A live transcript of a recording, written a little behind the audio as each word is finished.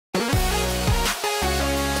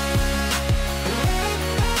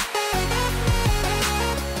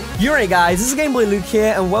UR8 guys, this is GameboyLuke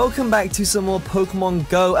here, and welcome back to some more Pokemon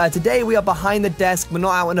Go. Today we are behind the desk, we're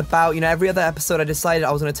not out and about. You know, every other episode I decided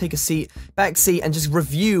I was going to take a back seat, and just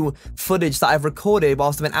review footage that I've recorded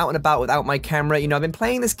whilst I've been out and about without my camera. You know, I've been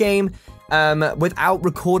playing this game without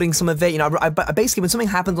recording some of it. You know, I basically, when something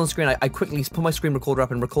happens on screen, I quickly put my screen recorder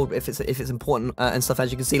up and record if it's important and stuff.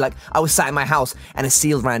 As you can see, like I was sat in my house and a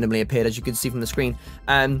seal randomly appeared, as you can see from the screen.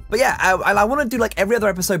 But yeah, I want to do like every other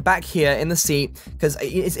episode back here in the seat, because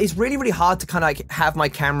it's really hard to kind of like have my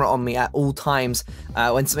camera on me at all times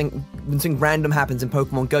when something random happens in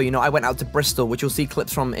Pokemon Go. You know, I went out to Bristol, which you'll see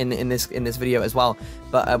clips from in this video as well.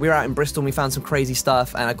 But we were out in Bristol and we found some crazy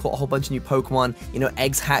stuff, and I caught a whole bunch of new Pokemon. You know,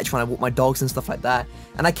 eggs hatch when I walk my dogs and stuff like that.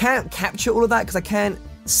 And I can't capture all of that because I can't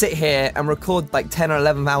sit here and record like 10 or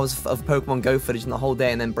 11 hours of Pokemon Go footage in the whole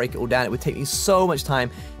day and then break it all down. It would take me so much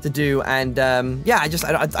time to do, and yeah,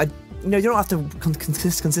 you know, you don't have to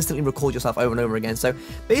consistently record yourself over and over again. So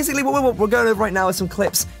basically what we're going over right now is some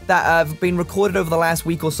clips that have been recorded over the last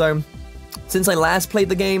week or so since I last played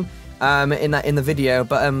the game in the video.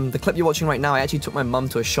 But the clip you're watching right now, I actually took my mum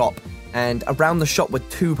to a shop, and around the shop were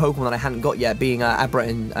two Pokemon that I hadn't got yet, being Abra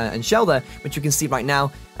and Shelder, which you can see right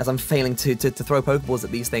now as I'm failing to throw Pokeballs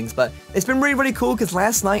at these things. But it's been really cool, because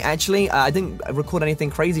last night, actually, I didn't record anything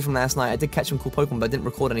crazy from last night. I did catch some cool Pokemon, but I didn't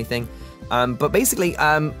record anything. But basically,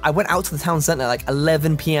 I went out to the town center like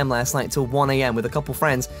 11 p.m. last night till 1 a.m. with a couple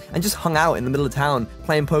friends, and just hung out in the middle of town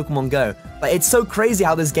playing Pokemon Go. Like, it's so crazy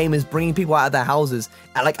how this game is bringing people out of their houses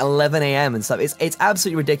at like 11 a.m. and stuff. It's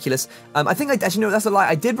absolutely ridiculous. I think actually, no, that's a lie.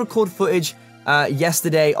 I did record footage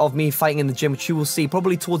yesterday of me fighting in the gym, which you will see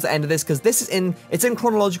probably towards the end of this, because this is it's in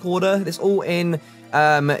chronological order. It's all in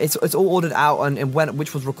it's all ordered out and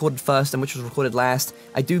which was recorded first and which was recorded last.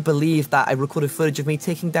 I do believe that I recorded footage of me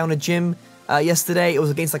taking down a gym yesterday. It was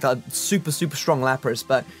against like a super strong Lapras.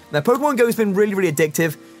 But now Pokemon Go has been really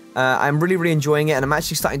addictive. I'm really enjoying it, and I'm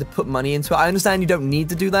actually starting to put money into it. I understand you don't need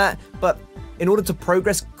to do that, but in order to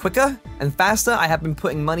progress quicker and faster, I have been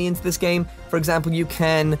putting money into this game. For example, you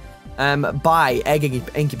can buy egg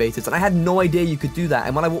incubators, and I had no idea you could do that.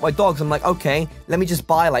 And when I walk my dogs, I'm like, okay, let me just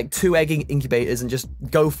buy like 2 egg incubators and just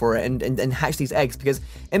go for it and hatch these eggs. Because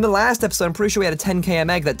in the last episode, I'm pretty sure we had a 10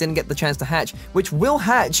 km egg that didn't get the chance to hatch, which will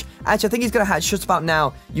hatch. Actually, I think he's gonna hatch just about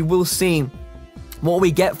now. You will see what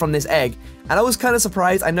we get from this egg. And I was kind of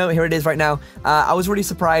surprised. I know, here it is right now. I was really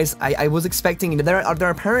surprised. I was expecting, you know, there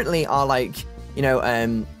apparently are like, you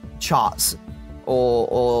know, charts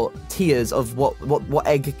or tiers of what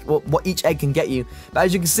each egg can get you. But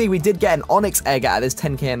as you can see, we did get an Onyx egg out of this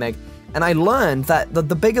 10 km egg, and I learned that the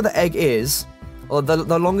bigger the egg is, or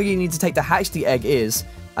the longer you need to take to hatch the egg is,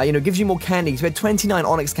 you know, gives you more candy. So we had 29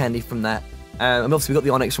 Onyx candy from that, and obviously we got the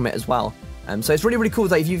Onyx from it as well. So it's really cool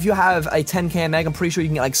that if you have a 10 km egg, I'm pretty sure you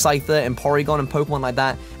can get like Scyther and Porygon and Pokemon like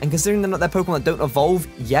that. And considering they're Pokemon that don't evolve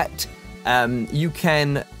yet, you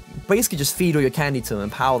can basically just feed all your candy to them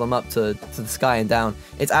and power them up to the sky and down.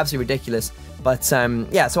 It's absolutely ridiculous. But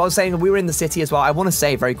yeah, so I was saying we were in the city as well. I want to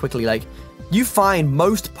say very quickly, like, you find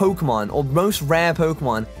most Pokemon, or most rare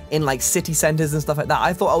Pokemon, in like city centers and stuff like that.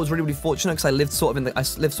 I thought I was really fortunate, because I lived sort of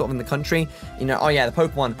in the country. You know, oh yeah, the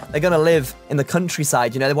Pokemon, they're gonna live in the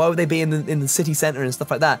countryside. You know, why would they be in the city center and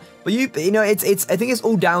stuff like that? But you know, I think it's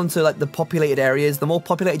all down to like the populated areas. The more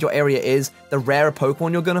populated your area is, the rarer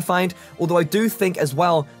Pokemon you're gonna find. Although I do think as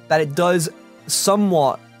well that it does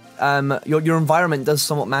somewhat. Your environment does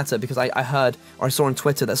somewhat matter, because I heard, or I saw on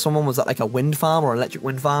Twitter, that someone was at like a wind farm or electric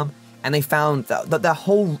wind farm, and they found that their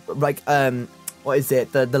whole, like, what is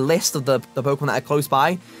it, the list of the Pokemon that are close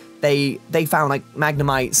by, they found like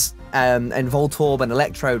Magnemites and Voltorb and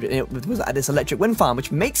Electrode, and it was at this electric wind farm,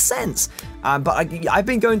 which makes sense. But I've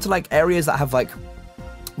been going to like areas that have like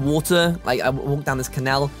water. Like I walked down this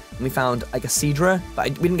canal and we found like a Seadra, but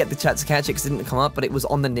we didn't get the chance to catch it because it didn't come up, but it was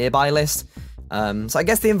on the nearby list. So I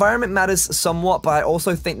guess the environment matters somewhat, but I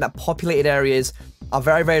also think that populated areas are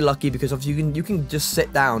very lucky, because of you can just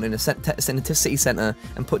sit down in a city center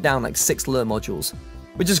and put down like 6 lure modules,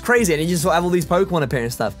 which is crazy, and you just have all these Pokemon appear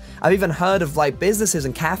and stuff. I've even heard of like businesses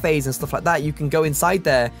and cafes and stuff like that. You can go inside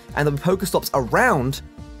there, and the Pokestops around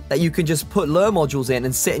that you can just put lure modules in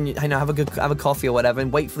and sit and, you know, have a coffee or whatever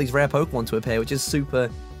and wait for these rare Pokemon to appear, which is super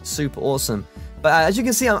awesome. But as you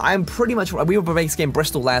can see, I'm pretty much, we were basically in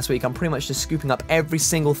Bristol last week. I'm pretty much just scooping up every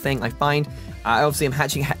single thing I find. Obviously, I'm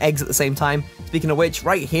hatching eggs at the same time. Speaking of which,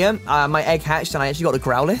 right here, my egg hatched, and I actually got a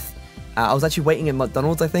Growlithe. I was actually waiting in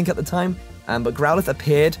McDonald's, I think, at the time. But Growlithe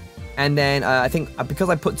appeared, and then I think because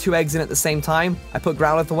I put 2 eggs in at the same time, I put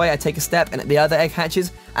Growlithe away, I take a step, and the other egg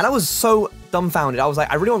hatches. And I was so dumbfounded. I was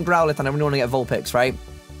like, I really want Growlithe, and I really want to get Vulpix, right?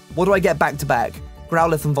 What do I get back to back?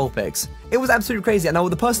 Growlithe and Vulpix. It was absolutely crazy. And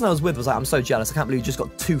the person I was with was like, I'm so jealous. I can't believe you just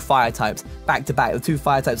got 2 fire types back to back. The 2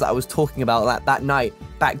 fire types that I was talking about that night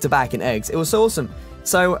back to back in eggs. It was so awesome.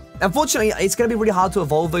 So unfortunately, it's going to be really hard to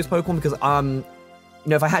evolve those Pokemon because, you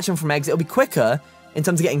know, if I hatch them from eggs, it'll be quicker in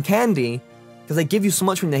terms of getting candy because they give you so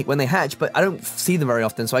much when they hatch, but I don't see them very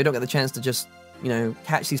often, so I don't get the chance to just, you know,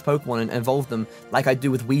 catch these Pokemon and evolve them like I do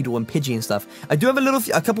with Weedle and Pidgey and stuff. I do have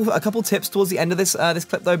a couple tips towards the end of this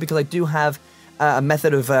clip though, because I do have a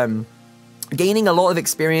method of gaining a lot of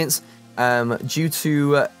experience due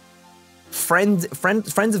to friends'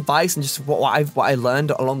 advice and just what I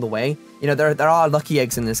learned along the way. You know, there are lucky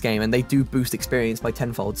eggs in this game, and they do boost experience by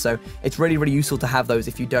tenfold. So it's really, really useful to have those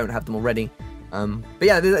if you don't have them already. But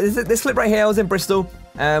yeah, this clip right here, I was in Bristol.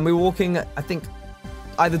 We were walking, I think,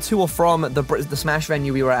 either to or from the Smash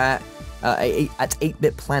venue we were at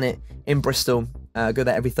 8-Bit Planet in Bristol. Go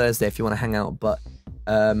there every Thursday if you want to hang out. But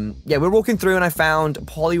yeah, we're walking through and I found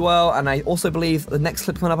Poliwhirl, and I also believe the next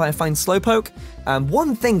clip coming up I find Slowpoke.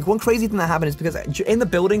 One crazy thing that happened is because in the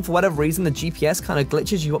building, for whatever reason, the GPS kind of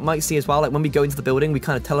glitches. You might see as well, like when we go into the building, we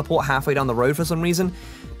kind of teleport halfway down the road for some reason.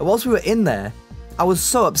 But whilst we were in there, I was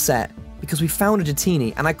so upset because we found a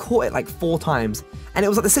Dratini and I caught it like 4 times. And it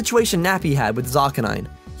was like the situation Nappy had with his Arcanine.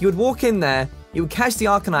 He would walk in there, he would catch the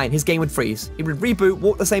Arcanine, his game would freeze. He would reboot,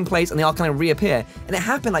 walk the same place, and the Arcanine would reappear. And it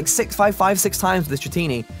happened like 6 times with this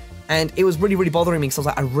Dratini. And it was really, really bothering me because I was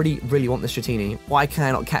like, I really, really want this Dratini. Why can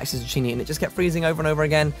I not catch this Dratini? And it just kept freezing over and over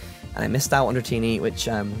again. And I missed out on Dratini, which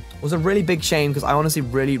was a really big shame because I honestly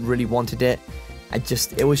really, really wanted it.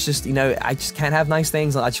 It was just, you know, I just can't have nice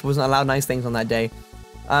things. I just wasn't allowed nice things on that day.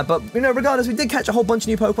 But, you know, regardless, we did catch a whole bunch of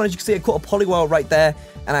new Pokemon. As you can see, I caught a Poliwhirl right there.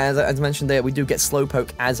 And as I mentioned there, we do get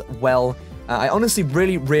Slowpoke as well. I honestly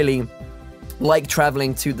really, really like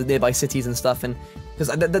traveling to the nearby cities and stuff. And because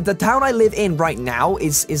the town I live in right now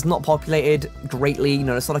is not populated greatly. You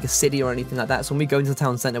know, it's not like a city or anything like that. So when we go into the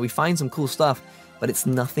town center, we find some cool stuff. But it's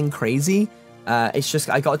nothing crazy. It's just,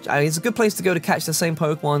 it's a good place to go to catch the same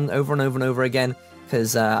Pokemon over and over and over again.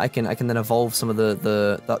 Because I can then evolve some of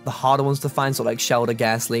the harder ones to find, sort of like Shelder,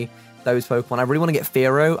 Ghastly, those Pokemon. I really want to get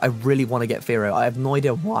Fearow. I have no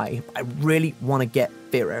idea why. I really want to get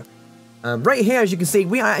Fearow. Right here, as you can see,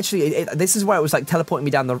 we are actually, this is where it was like teleporting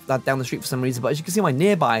me down the street for some reason, but as you can see my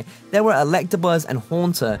nearby, there were Electabuzz and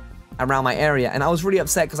Haunter around my area, and I was really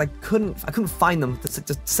upset because I couldn't find them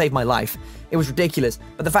to save my life. It was ridiculous.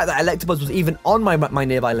 But the fact that Electabuzz was even on my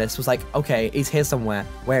nearby list was like, okay, he's here somewhere.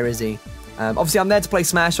 Where is he? Obviously, I'm there to play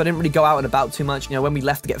Smash, so I didn't really go out and about too much. You know, when we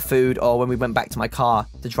left to get food or when we went back to my car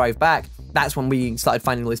to drive back, that's when we started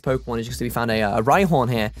finding all these Pokemon. As you can see, we found a Rhyhorn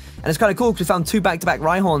here. And it's kind of cool because we found 2 back-to-back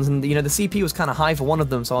Rhyhorns, and, you know, the CP was kind of high for one of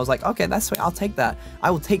them. So I was like, okay, that's sweet. I'll take that. I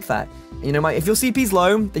will take that. And, you know, if your CP's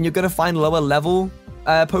low, then you're going to find lower level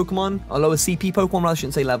Pokemon, or lower CP Pokemon, rather, I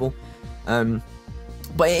shouldn't say level.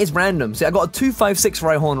 But it is random. So I got a 256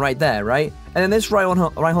 Rhyhorn right there, right? And then this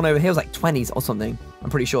Rhyhorn over here was like 20s or something. I'm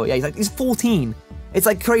pretty sure. Yeah, he's 14. It's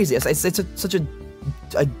like crazy. It's such a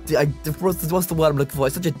what's the word I'm looking for?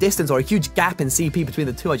 It's such a distance or a huge gap in CP between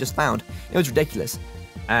the two I just found. It was ridiculous.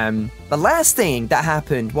 The last thing that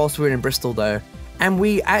happened whilst we were in Bristol though, and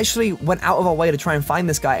we actually went out of our way to try and find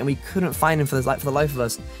this guy, and we couldn't find him for the life of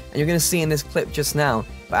us. And you're going to see in this clip just now.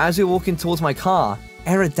 But as we were walking towards my car,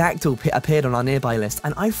 Aerodactyl appeared on our nearby list,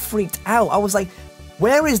 and I freaked out. I was like,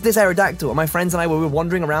 where is this Aerodactyl? And my friends and I were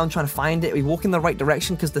wandering around trying to find it. We walked in the right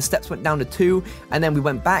direction because the steps went down to 2, and then we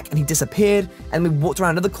went back and he disappeared, and we walked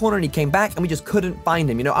around another corner and he came back and we just couldn't find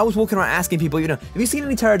him. You know, I was walking around asking people, you know, have you seen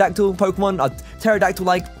any pterodactyl Pokemon, or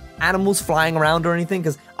pterodactyl-like animals flying around or anything?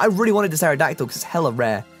 Because I really wanted this Aerodactyl because it's hella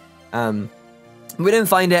rare. We didn't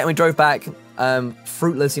find it and we drove back.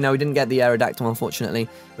 Fruitless, you know, we didn't get the Aerodactyl, unfortunately,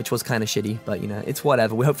 which was kind of shitty, but, you know, it's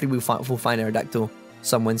whatever. Hopefully we'll find Aerodactyl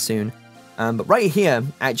somewhere soon. But right here,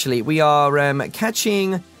 actually, we are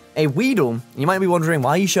catching a Weedle. You might be wondering,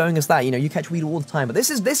 why are you showing us that? You know, you catch Weedle all the time. But this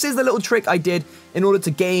is the little trick I did in order to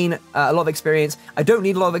gain a lot of experience. I don't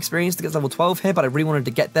need a lot of experience to get to level 12 here, but I really wanted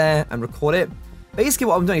to get there and record it. Basically,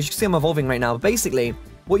 what I'm doing, as you can see, I'm evolving right now. But basically,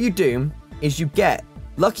 what you do is you get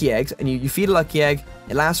lucky eggs, and you feed a lucky egg.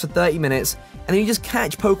 It lasts for 30 minutes. And then you just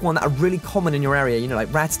catch Pokemon that are really common in your area, you know, like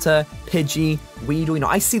Rattata, Pidgey, Weedle. You know,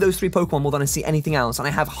 I see those 3 Pokemon more than I see anything else, and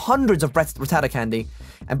I have hundreds of Rattata candy.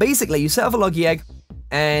 And basically, you set up a lucky egg,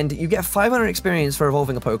 and you get 500 experience for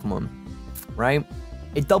evolving a Pokemon, right?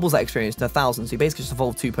 It doubles that experience to 1,000, so you basically just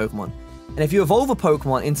evolve 2 Pokemon. And if you evolve a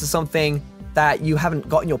Pokemon into something that you haven't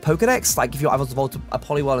got in your Pokedex, like if I've evolved a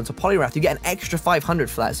Poliwhirl into a Poliwrath, you get an extra 500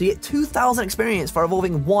 for that. So you get 2,000 experience for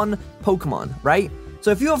evolving 1 Pokemon, right?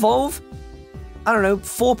 So if you evolve I don't know,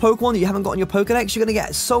 4 Pokemon that you haven't got on your Pokedex, you're going to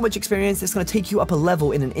get so much experience, it's going to take you up a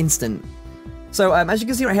level in an instant. So, as you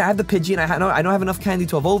can see right here, I have the Pidgey, and I don't have enough candy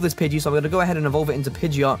to evolve this Pidgey, so I'm going to go ahead and evolve it into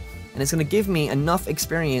Pidgeot, and it's going to give me enough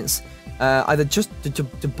experience, either just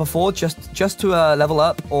to level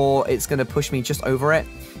up, or it's going to push me just over it.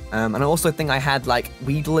 And I also think I had, like,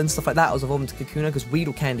 Weedle and stuff like that. I was evolving to Kakuna, because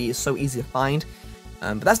Weedle candy is so easy to find.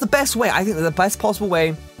 But that's the best way. I think that the best possible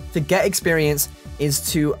way to get experience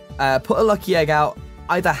is to put a lucky egg out,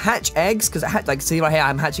 either hatch eggs, because like, see right here,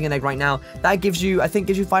 I'm hatching an egg right now. That gives you, I think,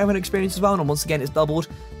 gives you 500 experience as well, and once again, it's doubled.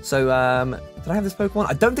 So, did I have this Pokemon?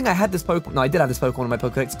 I don't think I had this Pokemon. No, I did have this Pokemon in my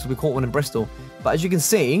Pokedex, because we caught one in Bristol. But as you can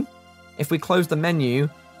see, if we close the menu,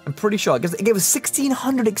 I'm pretty sure it gave us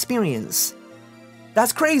 1,600 experience.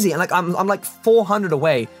 That's crazy, and like I'm like 400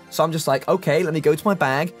 away, so I'm just like, okay, let me go to my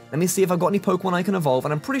bag, let me see if I've got any Pokemon I can evolve,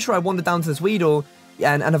 and I'm pretty sure I wandered down to this Weedle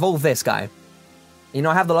and evolve this guy. You know,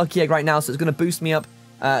 I have the lucky egg right now, so it's going to boost me up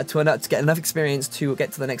to get enough experience to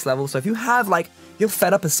get to the next level. So if you have, like, you're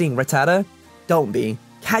fed up of seeing Rattata, don't be.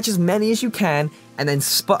 Catch as many as you can, and then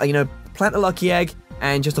plant a lucky egg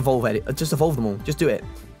and just evolve it. Just evolve them all. Just do it.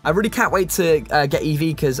 I really can't wait to get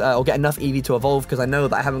EV or get enough EV to evolve, because I know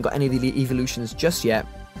that I haven't got any of the evolutions just yet,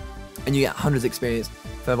 and you get hundreds of experience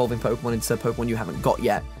for evolving Pokemon into Pokemon you haven't got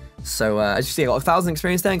yet. So as you see, I got 1,000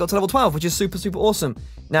 experience there and got to level 12, which is super, super awesome.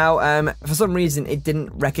 Now, for some reason, it didn't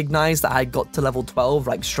recognize that I got to level 12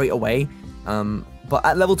 like straight away. But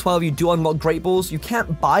at level 12, you do unlock Great Balls. You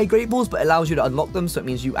can't buy Great Balls, but it allows you to unlock them. So it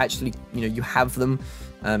means you actually, you have them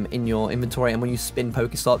in your inventory. And when you spin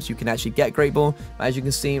Pokestops, you can actually get Great Ball. As you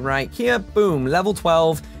can see right here, boom, level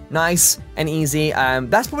 12. Nice and easy.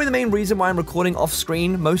 That's probably the main reason why I'm recording off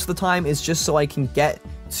screen most of the time, is just so I can get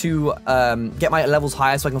my levels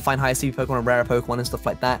higher, so I can find higher CP Pokemon and rarer Pokemon and stuff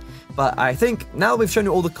like that. But I think now that we've shown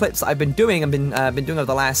you all the clips that I've been doing and been doing over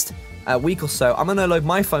the last week or so, I'm gonna load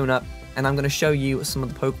my phone up and I'm gonna show you some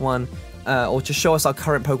of the Pokemon, or just show us our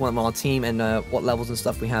current Pokemon on our team and what levels and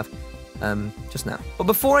stuff we have just now. But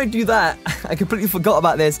before I do that, I completely forgot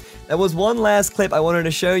about this. There was one last clip I wanted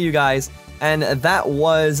to show you guys, and that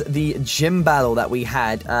was the gym battle that we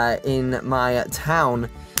had in my town.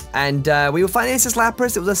 And we were fighting against this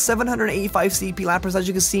Lapras. It was a 785 CP Lapras. As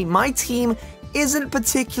you can see, my team isn't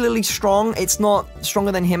particularly strong. It's not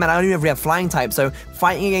stronger than him, and I don't even have Flying type. So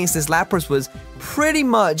fighting against this Lapras was pretty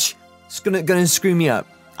much gonna screw me up.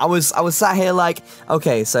 I was sat here like,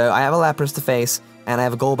 okay, so I have a Lapras to face, and I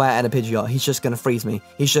have a Golbat and a Pidgeot. He's just gonna freeze me.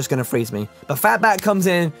 He's just gonna freeze me. But Fatbat comes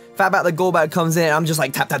in. Fatbat the Golbat comes in. I'm just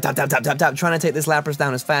like tap, tap, tap, tap, tap, tap, tap, trying to take this Lapras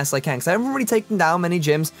down as fast as I can, because I haven't really taken down many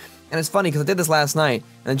gyms. And it's funny, because I did this last night,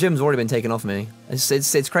 and the gym's already been taken off me.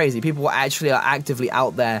 It's crazy. People actually are actively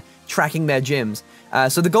out there tracking their gyms.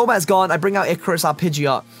 So the Golbat's gone. I bring out Icarus, our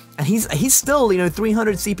Pidgeot, and he's still,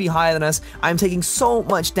 300 CP higher than us. I'm taking so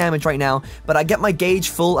much damage right now, but I get my gauge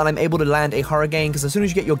full, and I'm able to land a Hurricane, because as soon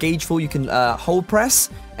as you get your gauge full, you can hold press,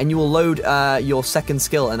 and you will load your second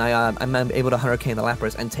skill, and I'm able to Hurricane the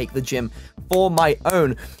Lapras and take the gym for my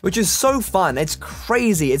own, which is so fun. It's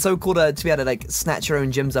crazy. It's so cool to be able to, like, snatch your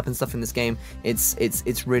own gyms up and stuff in this game.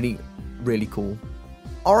 It's really, really cool.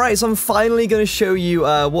 Alright, so I'm finally going to show you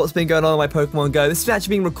what's been going on my Pokemon Go. This is actually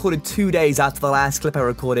being recorded 2 days after the last clip I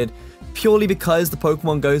recorded, purely because the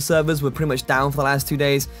Pokemon Go servers were pretty much down for the last 2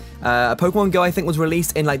 days. Pokemon Go, I think, was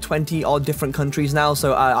released in like 20 odd different countries now,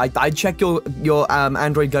 so I'd check your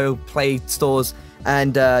Android Go Play stores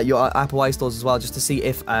and your Apple iStores as well, just to see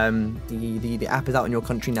if the app is out in your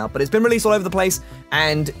country now. But it's been released all over the place,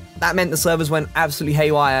 and that meant the servers went absolutely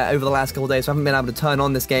haywire over the last couple of days, so I haven't been able to turn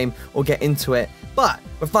on this game or get into it. But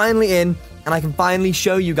we're finally in, and I can finally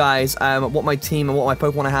show you guys what my team and what my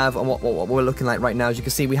Pokemon I have and what we're looking like right now. As you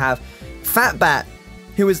can see, we have Fatbat,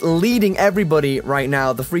 who is leading everybody right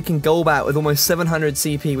now, the freaking Golbat with almost 700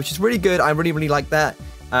 CP, which is really good. I really, really like that.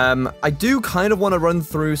 I do kind of want to run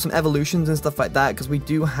through some evolutions and stuff like that, because we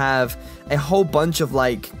do have a whole bunch of,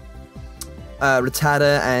 like,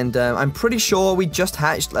 Rattata, and I'm pretty sure we just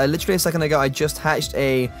hatched, literally a second ago, I just hatched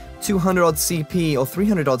a 200 odd CP or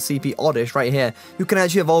 300 odd CP Oddish right here, who can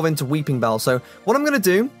actually evolve into Weeping Bell. So what I'm going to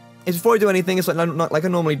do is, before I do anything, it's like I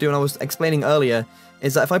normally do, and I was explaining earlier,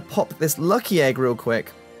 is that if I pop this lucky egg real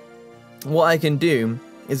quick, what I can do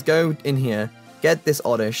is go in here, get this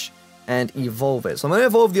Oddish, and evolve it. So I'm going to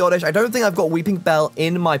evolve the Oddish. I don't think I've got Weeping Bell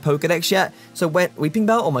in my Pokedex yet. So when Weeping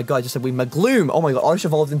Bell, oh my god, I just said Gloom. Oh my god, Oddish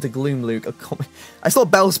evolved into Gloom, Luke. Oh, I saw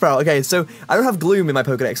Bellsprout. Okay, so I don't have Gloom in my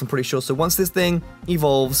Pokedex, I'm pretty sure. So once this thing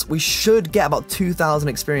evolves, we should get about 2,000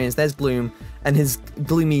 experience. There's Gloom and his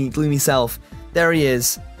gloomy self. There he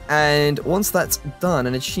is. And once that's done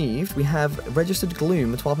and achieved, we have registered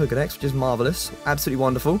Gloom to our Pokedex, which is marvelous, absolutely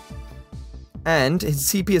wonderful. And his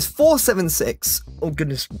CP is 476. Oh,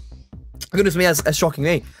 goodness. Goodness me, that's shocking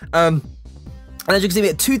me. And as you can see, we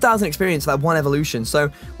get 2,000 experience for that one evolution. So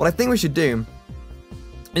what I think we should do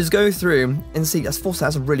is go through and see. That's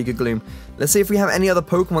a really good Gloom. Let's see if we have any other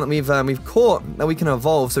Pokemon that we've caught that we can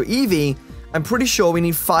evolve. So Eevee, I'm pretty sure we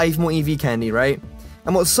need 5 more Eevee candy, right?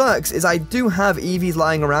 And what sucks is I do have Eevees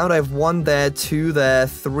lying around. I have 1 there, 2 there,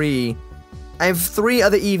 3. I have 3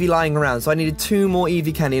 other Eevee lying around, so I needed 2 more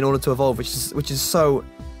Eevee candy in order to evolve, which is so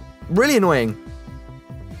really annoying,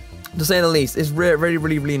 to say the least. It's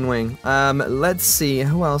really annoying. Let's see,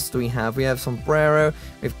 who else do we have? We have Sombrero,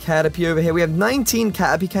 we have Caterpie over here. We have 19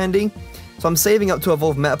 Caterpie candy, so I'm saving up to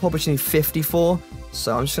evolve Metapod, which I need 54.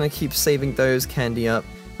 So I'm just gonna keep saving those candy up.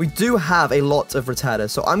 We do have a lot of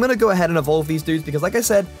Rattata, so I'm gonna go ahead and evolve these dudes because, like I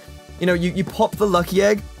said, you know, you pop the lucky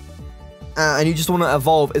egg. And you just want to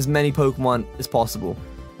evolve as many Pokemon as possible.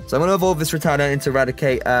 So I'm going to evolve this Rattata into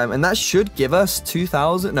Eradicate, and that should give us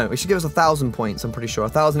 2,000, no, it should give us 1,000 points, I'm pretty sure,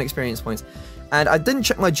 1,000 experience points. And I didn't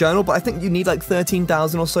check my journal, but I think you need like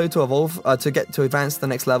 13,000 or so to evolve, to advance to the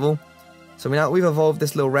next level. So we've evolved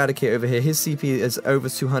this little Eradicate over here. His CP is over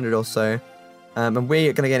 200 or so, and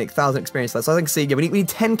we're going to get 1,000 experience. So I think, see, yeah, we need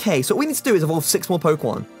 10k, so what we need to do is evolve 6 more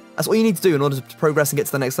Pokemon. That's all you need to do in order to progress and get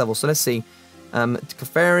to the next level. So let's see.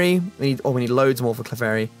 Clefairy, we need loads more for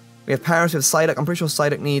Clefairy. We have Paris, we have Psyduck. I'm pretty sure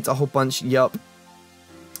Psyduck needs a whole bunch. Yup.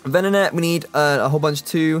 Venonat, we need a whole bunch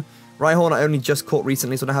too. Rhyhorn, I only just caught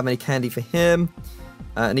recently, so I don't have any candy for him.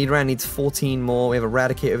 Nidoran needs 14 more. We have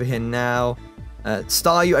Eradicate over here now.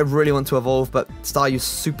 Staryu, I really want to evolve, but Staryu's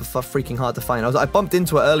super freaking hard to find. I bumped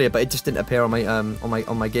into it earlier, but it just didn't appear on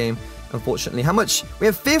my game, unfortunately. How much? We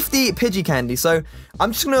have 50 Pidgey candy, so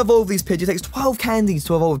I'm just gonna evolve these Pidgeys. It takes 12 candies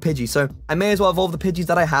to evolve a Pidgey, so I may as well evolve the Pidgeys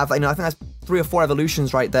that I have. I think that's 3 or 4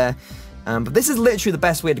 evolutions right there. But this is literally the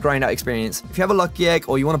best way to grind out experience. If you have a lucky egg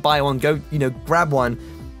or you want to buy one, go, grab one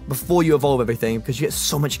before you evolve everything, because you get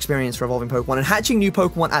so much experience for evolving Pokemon and hatching new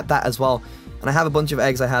Pokemon at that as well. And I have a bunch of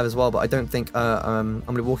eggs I have as well, but I don't think I'm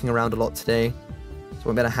going to be walking around a lot today, so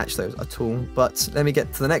I'm going to hatch those at all. But let me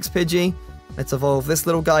get to the next Pidgey. Let's evolve this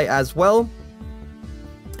little guy as well,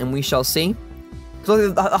 and we shall see.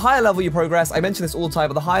 Because the higher level you progress, I mention this all the time,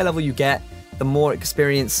 but the higher level you get, the more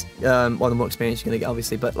experience, well, the more experience you're going to get,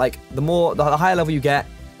 obviously, but like the higher level you get,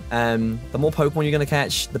 the more Pokemon you're going to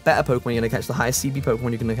catch, the better Pokemon you're going to catch, the higher CP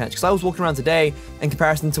Pokemon you're going to catch. Because I was walking around today, in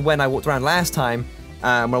comparison to when I walked around last time,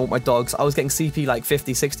 when I walked my dogs, I was getting CP like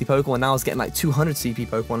 50, 60 Pokemon, now I was getting like 200 CP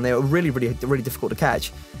Pokemon, and they were really difficult to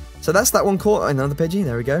catch. So that's that one caught. Another Pidgey,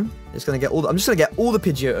 there we go. I'm just going to get all the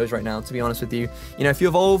Pidgeotos right now, to be honest with you. You know, if you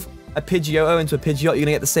evolve a Pidgeotto into a Pidgeot, you're going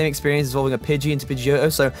to get the same experience as evolving a Pidgey into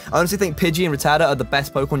Pidgeotto. So I honestly think Pidgey and Rattata are the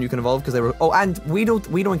best Pokemon you can evolve, because they were, oh, and Weedle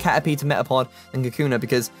and Caterpie to Metapod and Kakuna,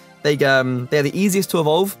 because they're the easiest to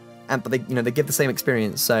evolve, but they give the same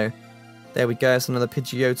experience. So there we go. So another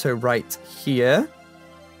Pidgeotto right here.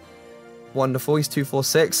 Wonderful. He's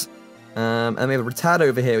 246. And we have a Rattata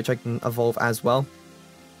over here, which I can evolve as well.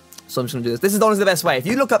 So I'm just going to do this. This is honestly the best way. If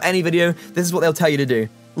you look up any video, this is what they'll tell you to do.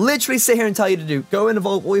 Literally sit here and tell you to do. Go and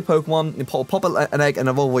evolve all your Pokemon, and pop an egg and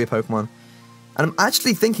evolve all your Pokemon. And I'm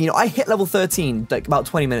actually thinking, I hit level 13 like about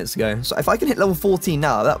 20 minutes ago. So if I can hit level 14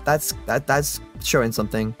 now, that's showing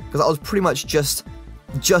something. Because I was pretty much just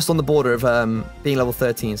on the border of being level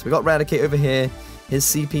 13. So we got Eradicate over here. His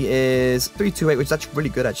CP is 328, which is actually really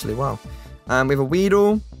good, actually. Wow. We have a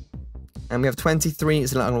Weedle, and we have 23.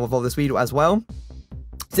 So I'm going to evolve this Weedle as well.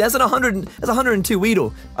 See, that's 102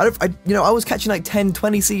 Weedle. I was catching like 10,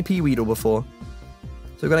 20 CP Weedle before.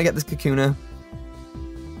 So we're gonna get this Kakuna.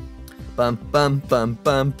 Bum.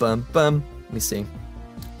 Let me see.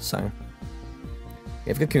 So we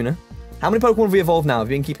have Kakuna. How many Pokemon have we evolved now? Have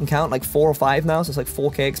you been keeping count? Like 4 or 5 now, so it's like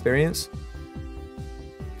 4k experience.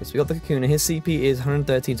 Okay, so we got the Kakuna. His CP is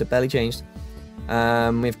 113, so it barely changed. We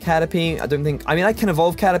have Caterpie. I can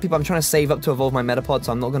evolve Caterpie, but I'm trying to save up to evolve my Metapod,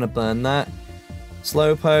 so I'm not gonna burn that.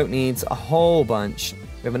 Slowpoke needs a whole bunch.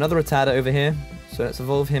 We have another Rattata over here, so let's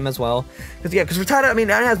evolve him as well. Because Rattata, it only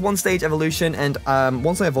has 1 stage evolution, and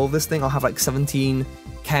once I evolve this thing, I'll have like 17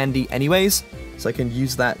 candy anyways, so I can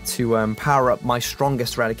use that to power up my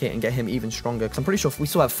strongest Eradicate and get him even stronger. Because I'm pretty sure we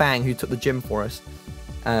still have Fang, who took the gym for us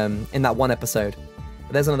in that one episode.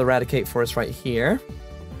 But there's another Eradicate for us right here.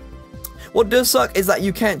 What does suck is that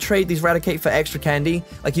you can't trade these Eradicate for extra candy.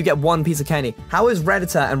 Like, you get 1 piece of candy. How is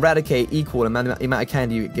Rattata and Eradicate equal in the amount of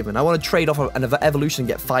candy you get given? I want to trade off an evolution and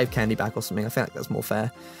get 5 candy back or something. I feel like that's more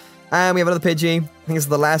fair. And we have another Pidgey. I think this is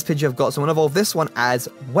the last Pidgey I've got, so I'm going to evolve this one as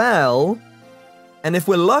well. And if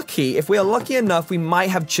we are lucky enough, we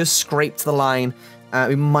might have just scraped the line.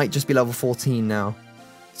 We might just be level 14 now.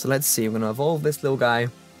 So let's see. We're going to evolve this little guy.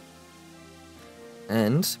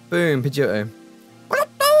 And boom, Pidgeotto.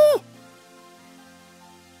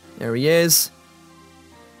 There he is.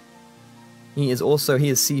 He is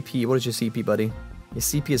CP. What is your CP, buddy? Your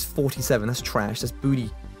CP is 47. That's trash. That's booty.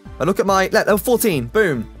 But look at my level 14.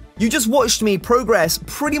 Boom. You just watched me progress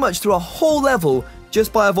pretty much through a whole level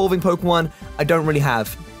just by evolving Pokemon I don't really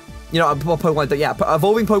have. You know, Pokemon, yeah,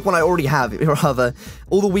 evolving Pokemon I already have, rather.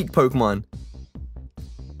 All the weak Pokemon.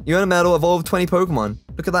 You earn a medal, evolve 20 Pokemon.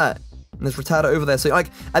 Look at that. And there's Rattata over there. So,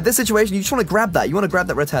 like, at this situation, you just want to grab that. You want to grab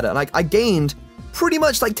that Rattata. Like, I gained pretty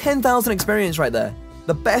much, like, 10,000 experience right there.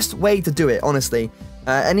 The best way to do it, honestly.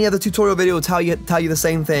 Any other tutorial video will tell you the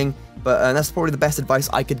same thing, but that's probably the best advice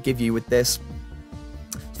I could give you with this.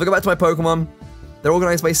 So if I go back to my Pokemon, they're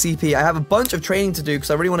organized by CP. I have a bunch of training to do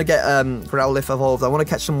because I really want to get Growlithe evolved. I want to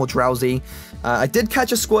catch some more Drowsy. I did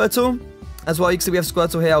catch a Squirtle as well. You can see we have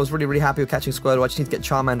Squirtle here. I was really, really happy with catching Squirtle. I just need to get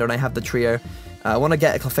Charmander and I have the trio. I want to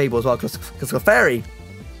get a Clefable as well because Clefairy,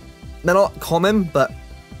 they're not common, but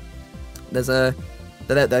there's a...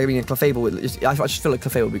 They're giving a Clefable. I just feel like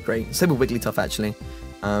Clefable would be great. Same with Wigglytuff, actually.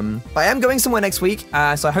 But I am going somewhere next week,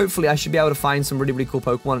 so hopefully I should be able to find some really, really cool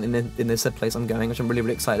Pokemon in this said place I'm going, which I'm really,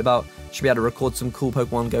 really excited about. Should be able to record some cool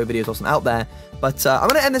Pokemon Go videos or something out there. But I'm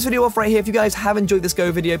going to end this video off right here. If you guys have enjoyed this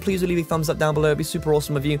Go video, please do leave a thumbs up down below. It'd be super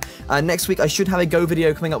awesome of you. Next week, I should have a Go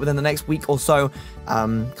video coming up within the next week or so,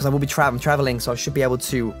 because I will be traveling, so I should be able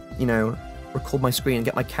to, you know, record my screen and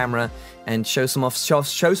get my camera and show some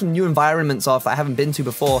new environments off that I haven't been to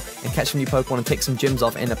before and catch some new Pokemon and take some gyms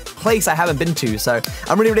off in a place I haven't been to. So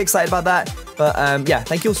I'm really, really excited about that. But yeah,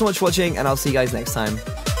 thank you all so much for watching and I'll see you guys next time.